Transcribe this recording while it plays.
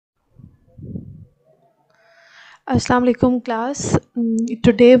Assalamu alaikum class.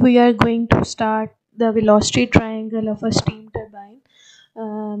 Today we are going to start the velocity triangle of a steam turbine.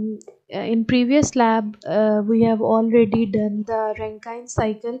 Um, in previous lab we have already done the Rankine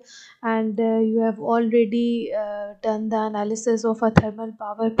cycle, and you have already done the analysis of a thermal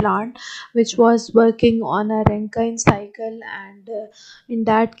power plant which was working on a Rankine cycle, and in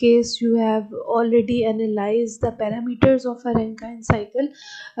that case you have already analyzed the parameters of a Rankine cycle.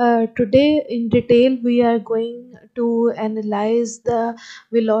 Today in detail we are going to analyze the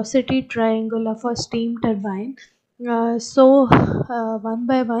velocity triangle of a steam turbine. One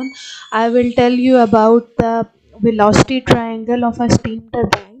by one, I will tell you about the velocity triangle of a steam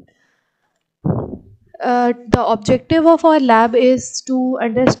turbine. The objective of our lab is to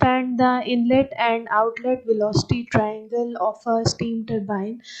understand the inlet and outlet velocity triangle of a steam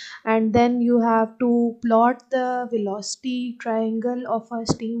turbine, and then you have to plot the velocity triangle of a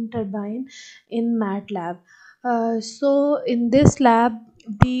steam turbine in MATLAB. In this lab,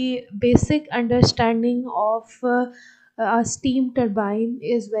 the basic understanding of a steam turbine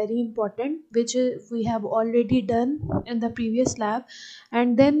is very important, which we have already done in the previous lab,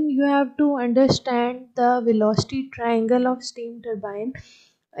 and then you have to understand the velocity triangle of steam turbine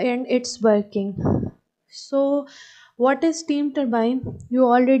and its working. So what is steam turbine? You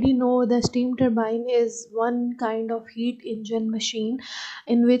already know the steam turbine is one kind of heat engine machine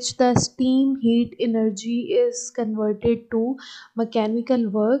in which the steam heat energy is converted to mechanical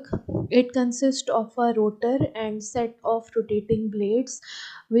work. It consists of a rotor and set of rotating blades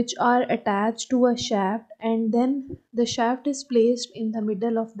which are attached to a shaft, and then the shaft is placed in the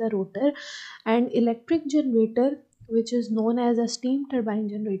middle of the rotor, and electric generator, which is known as a steam turbine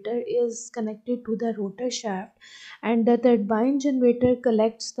generator, is connected to the rotor shaft, and the turbine generator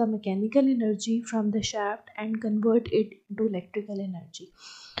collects the mechanical energy from the shaft and convert it into electrical energy.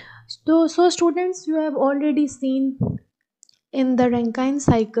 So students, you have already seen in the Rankine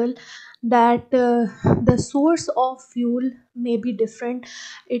cycle that the source of fuel may be different.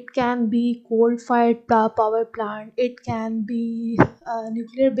 It can be coal-fired power plant, it can be a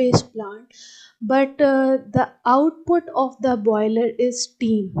nuclear-based plant, but the output of the boiler is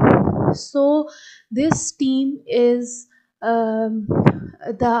steam. So this steam is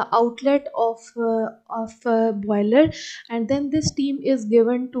the outlet of boiler, and then this steam is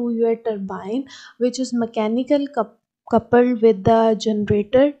given to your turbine, which is mechanical coupled with the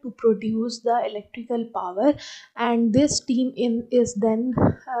generator to produce the electrical power, and this steam is then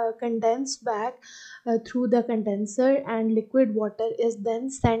condensed back through the condenser, and liquid water is then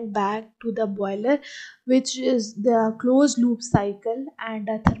sent back to the boiler, which is the closed loop cycle, and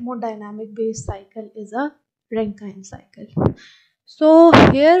a thermodynamic based cycle is a Rankine cycle. So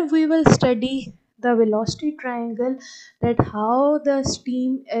here we will study the velocity triangle, that how the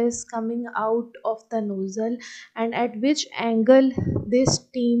steam is coming out of the nozzle and at which angle this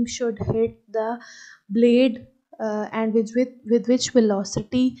steam should hit the blade, and with which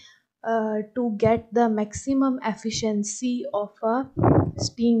velocity to get the maximum efficiency of a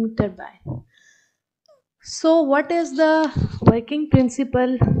steam turbine. So what is the working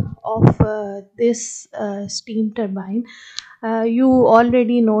principle of this steam turbine? You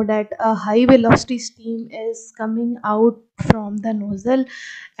already know that a high velocity steam is coming out from the nozzle,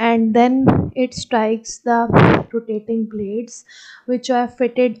 and then it strikes the rotating blades which are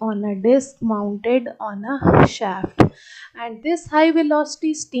fitted on a disc mounted on a shaft, and this high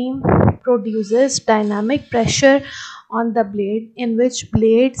velocity steam produces dynamic pressure on the blade, in which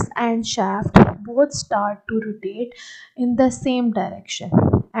blades and shaft both start to rotate in the same direction,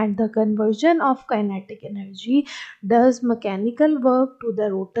 and the conversion of kinetic energy does mechanical work to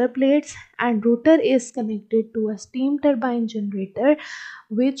the rotor blades, and rotor is connected to a steam turbine generator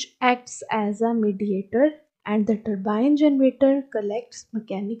which acts as a mediator, and the turbine generator collects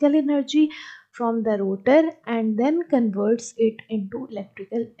mechanical energy from the rotor and then converts it into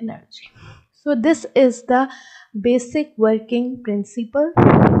electrical energy. So this is the basic working principle.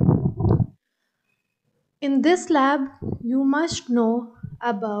 In this lab, you must know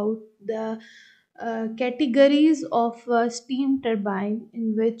about the categories of a steam turbine,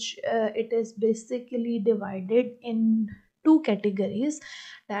 in which it is basically divided in two categories,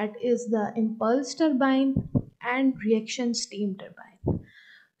 that is the impulse turbine and reaction steam turbine.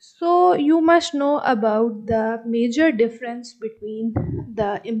 So you must know about the major difference between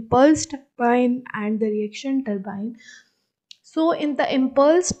the impulse turbine and the reaction turbine. So in the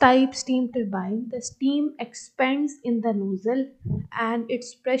impulse type steam turbine, the steam expands in the nozzle and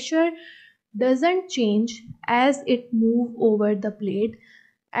its pressure doesn't change as it moves over the blade,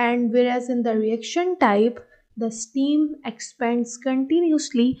 and whereas in the reaction type, the steam expands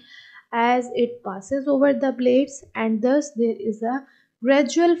continuously as it passes over the blades, and thus there is a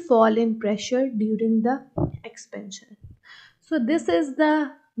gradual fall in pressure during the expansion. So this is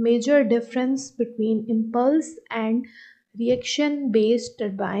the major difference between impulse and reaction based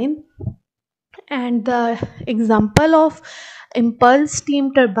turbine. And the example of impulse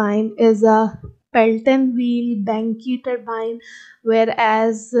steam turbine is a Pelton wheel Banki turbine,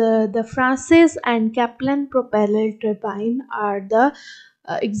 whereas the Francis and Kaplan propeller turbine are the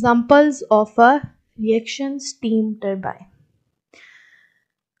examples of a reaction steam turbine.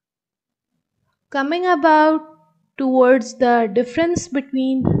 Coming about towards the difference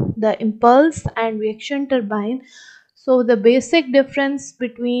between the impulse and reaction turbine. So the basic difference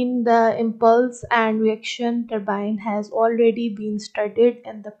between the impulse and reaction turbine has already been studied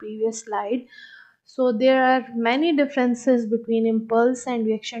in the previous slide. So there are many differences between impulse and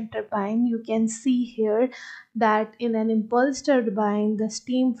reaction turbine. You can see here that in an impulse turbine, the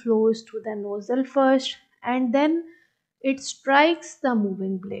steam flows through the nozzle first and then it strikes the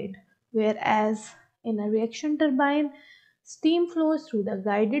moving blade, whereas in a reaction turbine, steam flows through the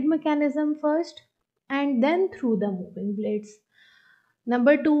guided mechanism first and then through the moving blades.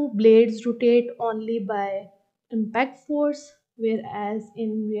 Number two, blades rotate only by impact force, whereas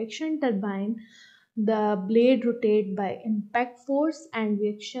in reaction turbine, the blade rotate by impact force and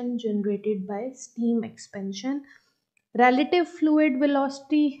reaction generated by steam expansion. Relative fluid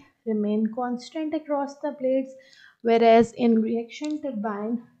velocity remain constant across the blades, whereas in reaction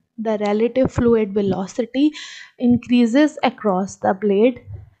turbine, the relative fluid velocity increases across the blade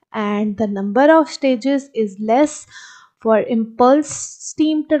and the number of stages is less for impulse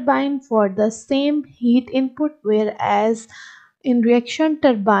steam turbine for the same heat input, whereas in reaction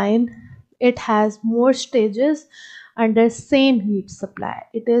turbine it has more stages under same heat supply.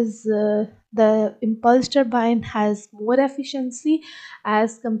 It is the impulse turbine has more efficiency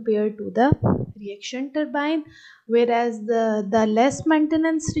as compared to the reaction turbine, whereas the less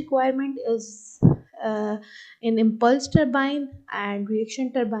maintenance requirement is in impulse turbine, and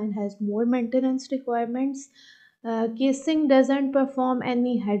reaction turbine has more maintenance requirements. Casing doesn't perform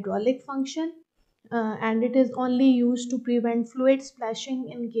any hydraulic function, and it is only used to prevent fluid splashing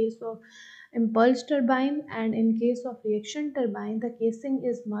in case of impulse turbine, and in case of reaction turbine the casing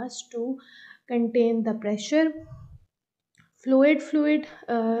is must to contain the pressure. Fluid flow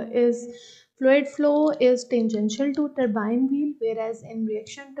is tangential to turbine wheel, whereas in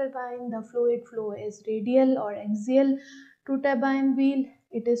reaction turbine the fluid flow is radial or axial to turbine wheel.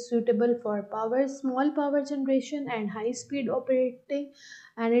 It is suitable for small power generation and high speed operating,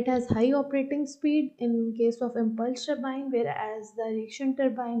 and it has high operating speed in case of impulse turbine, whereas the reaction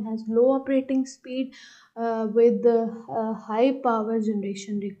turbine has low operating speed with high power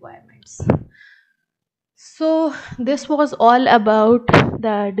generation requirements. So this was all about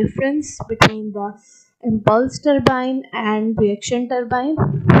the difference between the impulse turbine and reaction turbine.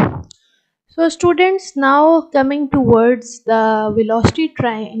 So students, now coming towards the velocity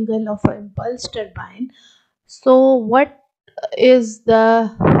triangle of an impulse turbine. So what is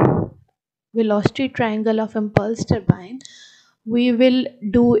the velocity triangle of impulse turbine? We will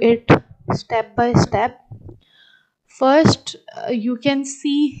do it step by step. First, you can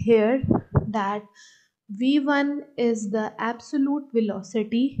see here that V1 is the absolute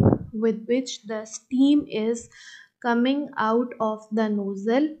velocity with which the steam is coming out of the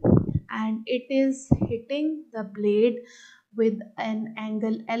nozzle, and it is hitting the blade with an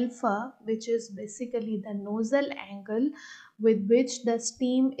angle alpha, which is basically the nozzle angle with which the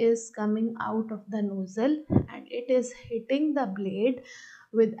steam is coming out of the nozzle, and it is hitting the blade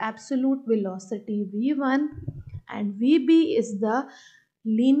with absolute velocity V1, and VB is the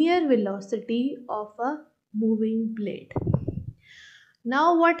linear velocity of a moving blade.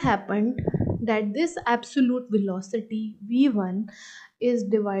 Now what happened that this absolute velocity V1 is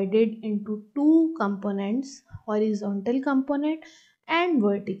divided into two components, horizontal component and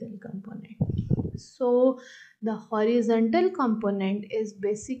vertical component. So the horizontal component is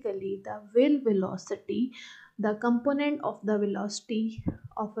basically the wheel velocity, the component of the velocity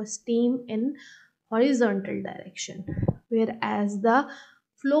of a steam in horizontal direction, whereas the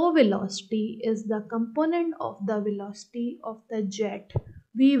flow velocity is the component of the velocity of the jet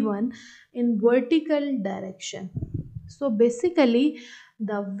V1 in vertical direction. So basically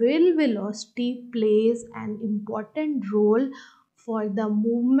the wheel velocity plays an important role for the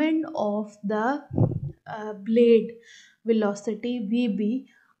movement of the blade velocity VB,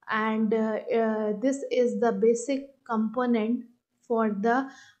 and this is the basic component for the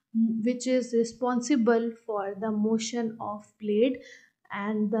which is responsible for the motion of blade,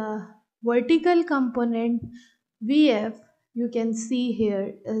 and the vertical component VF you can see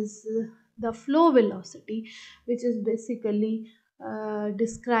here is the flow velocity, which is basically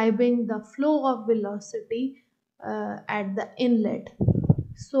describing the flow of velocity at the inlet.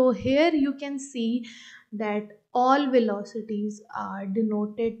 So here you can see that all velocities are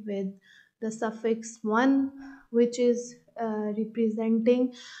denoted with the suffix 1, which is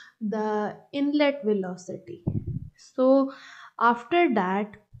representing the inlet velocity. So after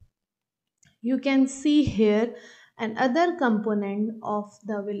that, you can see here another component of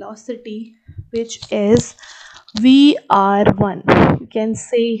the velocity, which is VR1. You can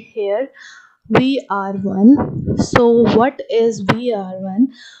say here VR1. So what is VR1?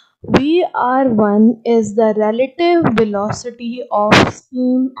 VR1 is the relative velocity of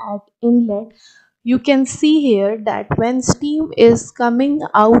steam at inlet. You can see here that when steam is coming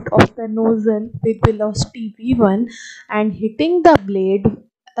out of the nozzle with velocity V1 and hitting the blade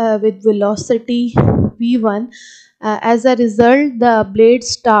with velocity V1, as a result the blade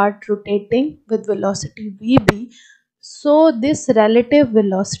start rotating with velocity VB. So this relative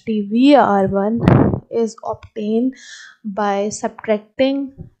velocity VR1 is obtained by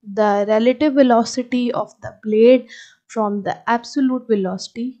subtracting the relative velocity of the blade from the absolute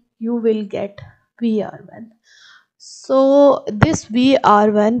velocity. You will get VR1. So this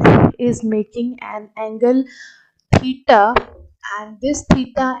VR1 is making an angle theta, and this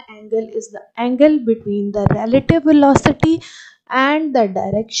theta angle is the angle between the relative velocity and the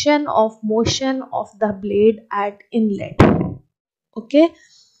direction of motion of the blade at inlet. Okay,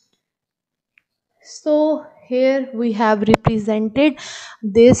 so here we have represented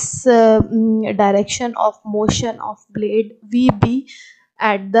this direction of motion of blade VB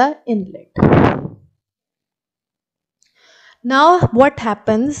at the inlet. Now what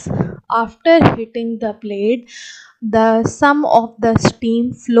happens after hitting the blade? The sum of the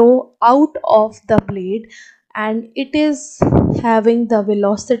steam flow out of the blade, and it is having the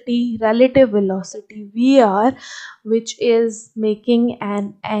velocity, relative velocity VR, which is making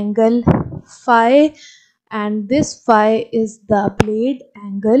an angle phi, and this phi is the blade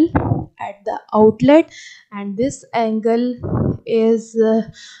angle at the outlet, and this angle is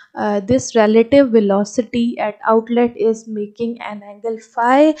this relative velocity at outlet is making an angle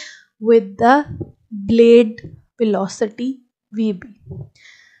phi with the blade velocity VB.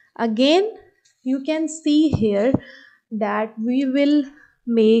 Again, you can see here that we will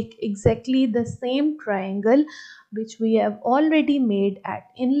make exactly the same triangle which we have already made at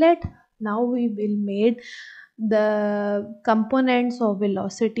inlet. Now we will make the components of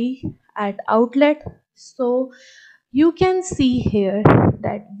velocity at outlet. So you can see here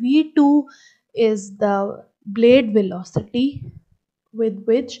that V2 is the blade velocity, with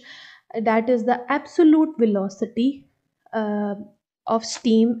which that is the absolute velocity uh, of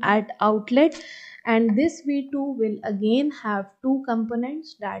steam at outlet, and this V2 will again have two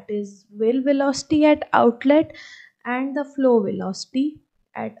components, that is wheel velocity at outlet and the flow velocity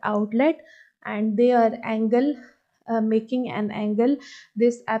at outlet, and they are angle making an angle.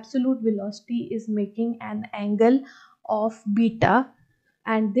 This absolute velocity is making an angle of beta,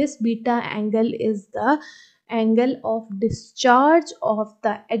 and this beta angle is the angle of discharge of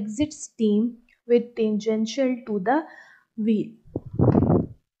the exit steam with tangential to the wheel.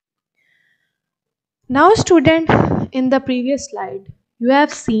 Now student, in the previous slide you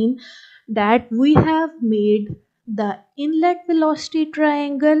have seen that we have made the inlet velocity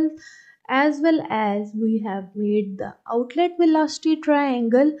triangle as well as we have made the outlet velocity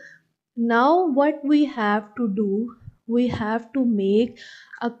triangle. Now what we have to do, we have to make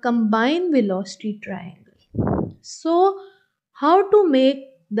a combined velocity triangle. So how to make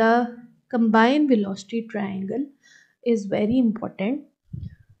the combined velocity triangle is very important.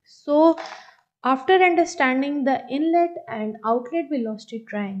 So after understanding the inlet and outlet velocity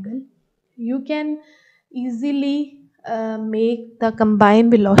triangle, you can easily make the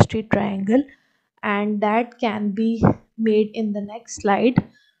combined velocity triangle, and that can be made in the next slide.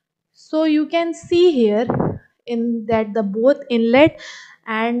 So you can see here in that the both inlet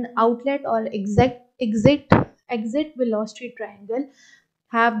and outlet or exit velocity triangle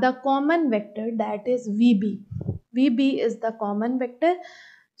have the common vector, that is VB. VB is the common vector.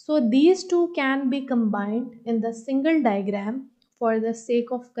 So these two can be combined in the single diagram for the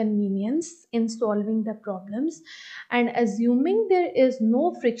sake of convenience in solving the problems, and assuming there is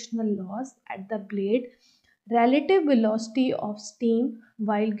no frictional loss at the blade, relative velocity of steam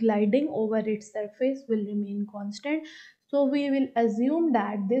while gliding over its surface will remain constant. So we will assume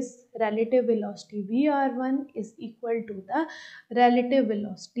that this relative velocity VR1 is equal to the relative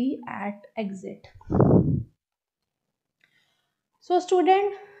velocity at exit. So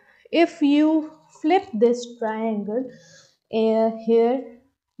student, if you flip this triangle Here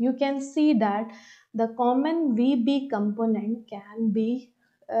you can see that the common VB component can be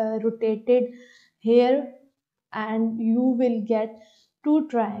rotated here, and you will get two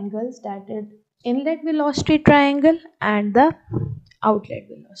triangles, that is inlet velocity triangle and the outlet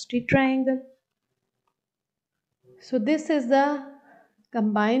velocity triangle. So this is the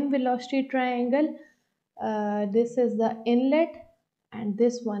combined velocity triangle. This is the inlet, and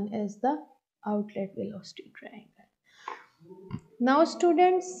this one is the outlet velocity triangle. Now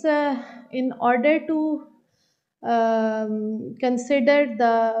students, in order to consider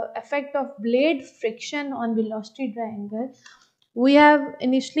the effect of blade friction on velocity triangle, we have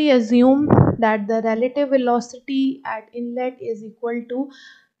initially assumed that the relative velocity at inlet is equal to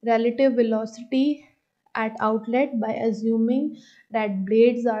relative velocity at outlet, by assuming that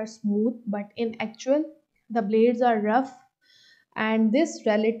blades are smooth, but in actual the blades are rough, and this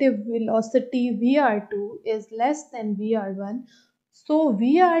relative velocity Vr2 is less than Vr1. So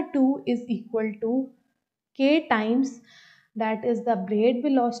Vr2 is equal to k times, that is the blade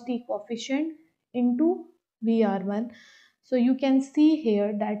velocity coefficient, into Vr1. So you can see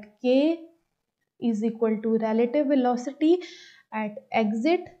here that k is equal to relative velocity at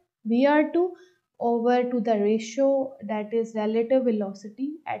exit Vr2 over to the ratio, that is relative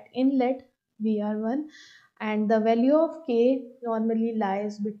velocity at inlet Vr1, and the value of k normally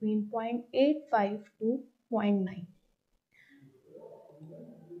lies between 0.85 to zero point 0.9.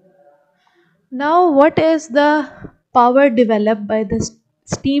 Now what is the power developed by the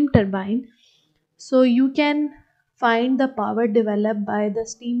steam turbine? So you can find the power developed by the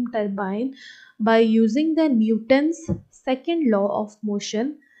steam turbine by using the Newton's second law of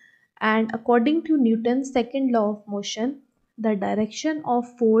motion. And according to Newton's second law of motion, the direction of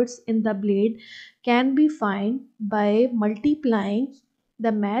force in the blade can be found by multiplying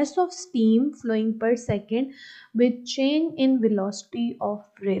the mass of steam flowing per second with change in velocity of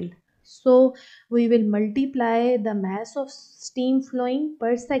rail. So we will multiply the mass of steam flowing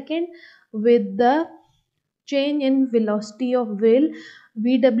per second with the change in velocity of wheel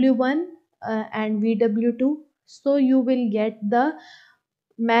Vw1 and Vw2. So you will get the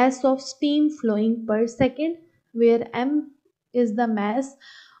mass of steam flowing per second, where m is the mass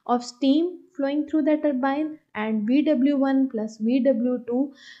of steam flowing through the turbine, and Vw1 plus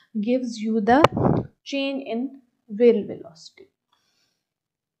Vw2 gives you the change in wheel velocity.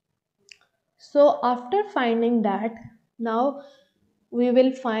 So after finding that, now we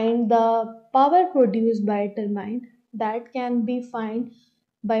will find the power produced by turbine, that can be found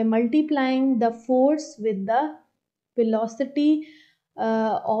by multiplying the force with the velocity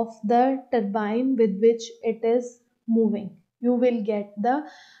of the turbine with which it is moving. You will get the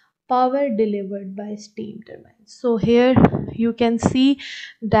power delivered by steam turbine. So here you can see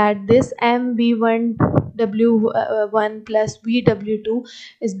that this mv1 w1 plus vw2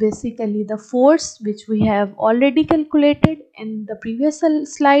 is basically the force which we have already calculated in the previous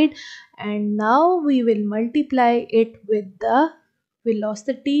slide, and now we will multiply it with the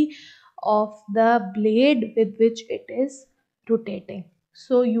velocity of the blade with which it is rotating.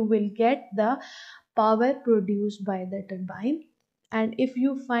 So you will get the power produced by the turbine. And if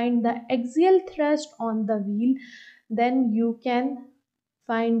you find the axial thrust on the wheel, then you can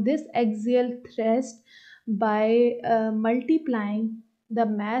find this axial thrust by multiplying the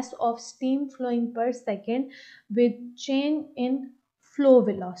mass of steam flowing per second with change in flow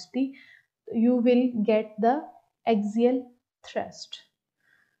velocity. You will get the axial thrust.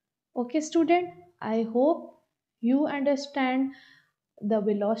 Okay student, I hope you understand the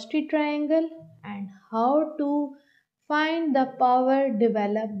velocity triangle and how to find the power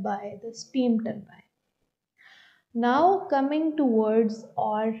developed by the steam turbine. Now coming towards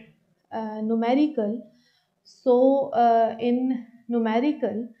our numerical. So in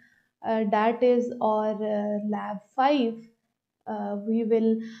numerical, that is our lab 5, we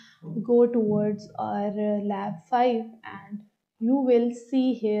will go towards our lab 5, and you will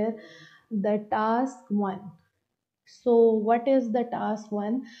see here the task 1. So what is the task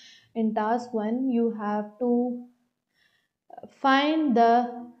 1? In task 1 you have to find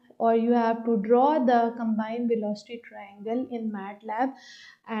the, or you have to draw the combined velocity triangle in MATLAB,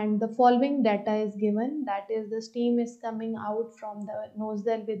 and the following data is given, that is the steam is coming out from the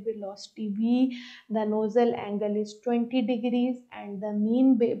nozzle with velocity v, the nozzle angle is 20 degrees, and the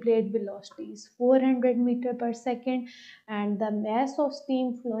mean blade velocity is 400 meter per second, and the mass of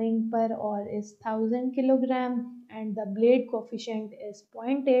steam flowing per hour is 1000 kilogram, and the blade coefficient is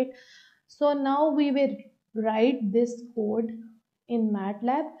 0.8. So now we will write this code in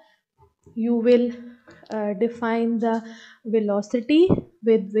MATLAB. You will define the velocity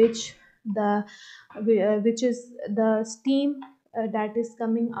with which the which is the steam that is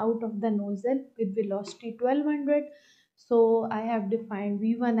coming out of the nozzle with velocity 1200. So I have defined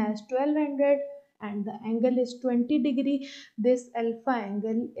v1 as 1200 and the angle is 20 degree. This alpha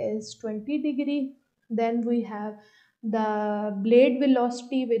angle is 20 degree. Then we have the blade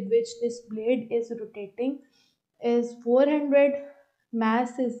velocity with which this blade is rotating is 400.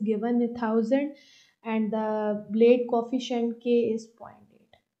 Mass is given 1000 and the blade coefficient k is zero point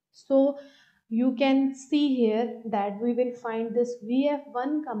 0.8. So you can see here that we will find this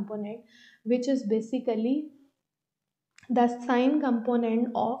vf1 component, which is basically the sine component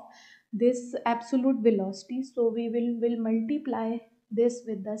of this absolute velocity. So we will multiply this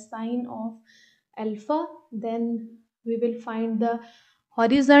with the sine of alpha. Then we will find the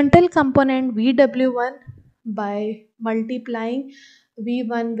horizontal component vw1 by multiplying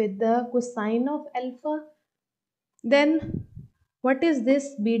v1 with the cosine of alpha. Then what is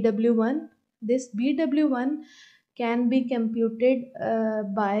this bw1? This bw1 can be computed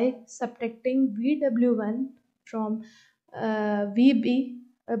by subtracting vw1 from vb.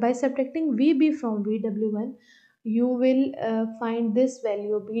 By subtracting vb from vw1, you will find this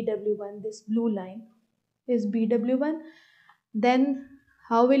value bw1. This blue line is bw1. Then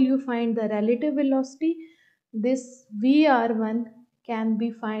how will you find the relative velocity? This vr1 can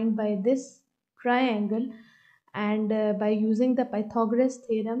be found by this triangle, and by using the Pythagoras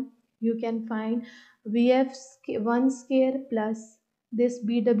theorem you can find vf1 square plus this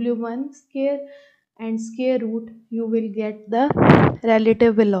bw1 square and square root. You will get the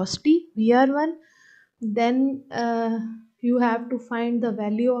relative velocity vr1. Then you have to find the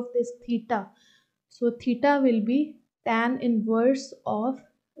value of this theta. So theta will be tan inverse of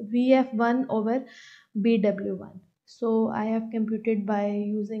vf1 over bw1. So I have computed by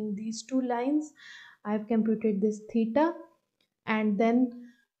using these two lines. I have computed this theta, and then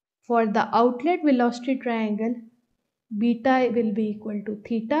for the outlet velocity triangle, beta will be equal to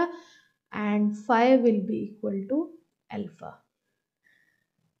theta and phi will be equal to alpha.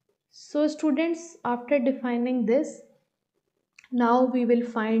 So students, after defining this, now we will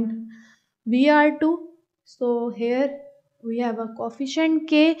find vr2. So here we have a coefficient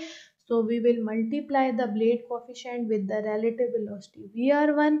k, so we will multiply the blade coefficient with the relative velocity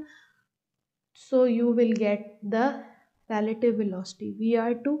vr1. So you will get the relative velocity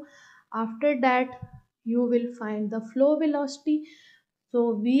vr2. After that you will find the flow velocity.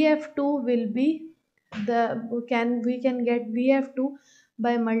 So vf2 will be the we can get vf2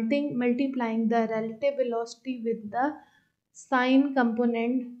 by multiplying the relative velocity with the sine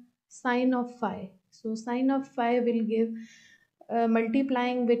component, sine of phi. So sine of phi will give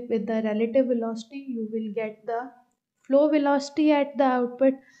multiplying with the relative velocity, you will get the flow velocity at the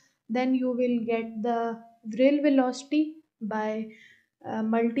output. Then you will get the Vril velocity by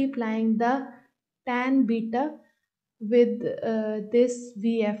multiplying the tan beta with this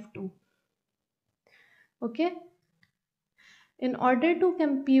vf2. Okay, in order to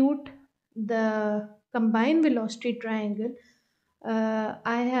compute the combined velocity triangle,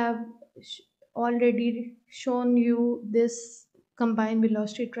 I have already shown you this combined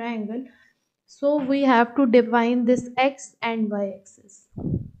velocity triangle. So we have to define this x and y axis.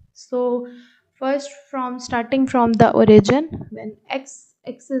 So first, from starting from the origin, when x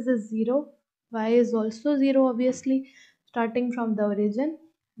axis is 0, y is also 0 obviously, starting from the origin.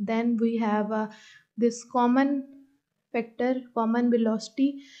 Then we have this common vector, common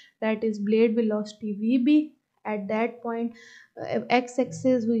velocity, that is blade velocity vb. At that point, x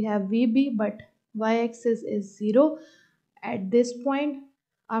axis we have vb, but y axis is 0 at this point.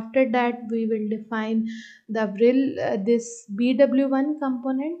 After that we will define the Vril, this bw1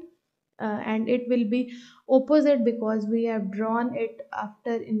 component, and it will be opposite because we have drawn it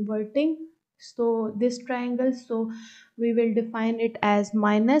after inverting so this triangle. So we will define it as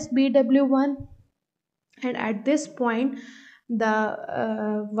minus bw1, and at this point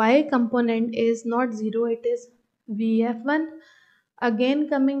the y component is not 0, it is vf1. Again,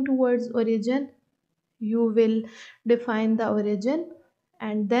 coming towards origin, you will define the origin,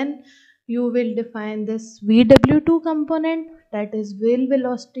 and then you will define this vw2 component, that is wheel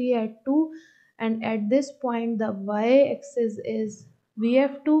velocity at 2, and at this point the y axis is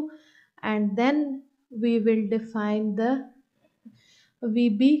vf2, and then we will define the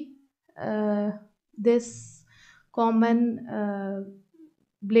vb, this common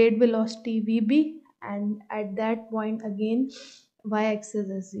blade velocity vb, and at that point again y axis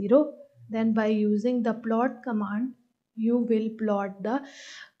is 0. Then by using the plot command you will plot the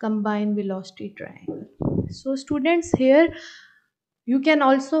combined velocity triangle. So students, here you can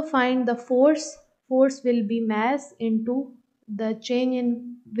also find the force. Force will be mass into the change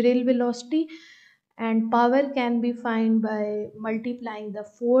in real velocity, and power can be found by multiplying the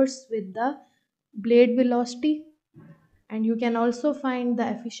force with the blade velocity. And you can also find the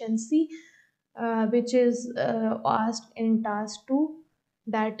efficiency, which is asked in task 2.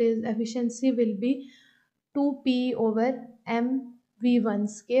 That is, efficiency will be 2p over m v1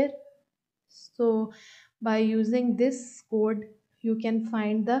 square. So by using this code, you can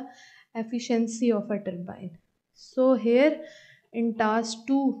find the efficiency of a turbine. So here in task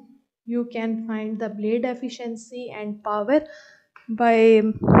 2, you can find the blade efficiency and power by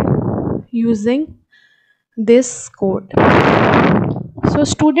using this code. So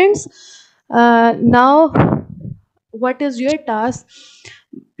students, now what is your task?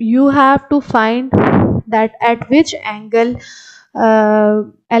 You have to find that uh,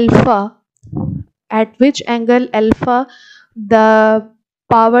 alpha at which angle alpha the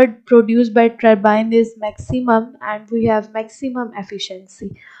power produced by turbine is maximum, and we have maximum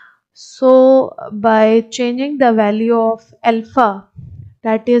efficiency. So by changing the value of alpha,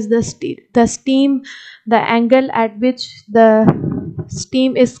 that is the steam, the angle at which the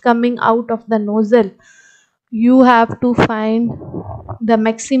steam is coming out of the nozzle, you have to find the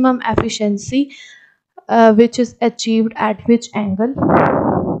maximum efficiency, which is achieved at which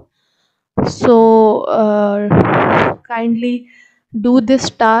angle. So kindly do this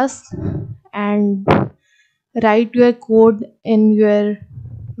task and write your code in your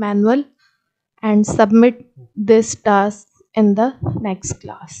manual and submit this task in the next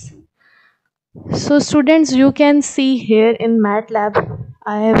class. So students, you can see here in MATLAB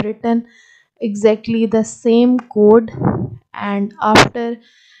I have written exactly the same code, and after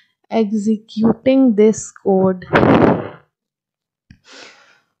executing this code,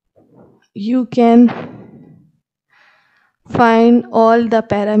 you can find all the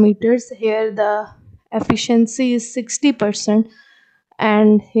parameters. Here the efficiency is 60%,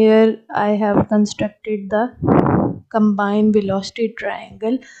 and here I have constructed the combined velocity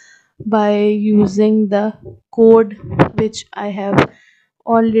triangle by using the code which I have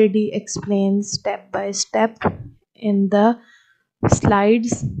already explained step by step in the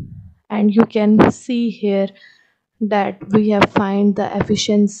slides. And you can see here that we have find the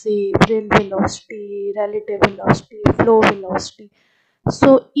efficiency, real velocity, relative velocity, flow velocity.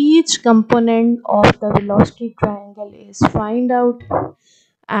 So each component of the velocity triangle is find out,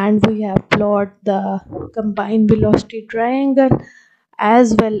 and we have plot the combined velocity triangle,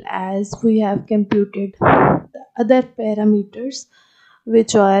 as well as we have computed the other parameters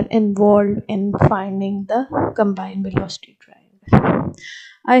which are involved in finding the combined velocity triangle.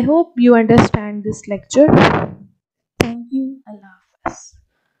 I hope you understand this lecture. Thank you. Allah Hafiz.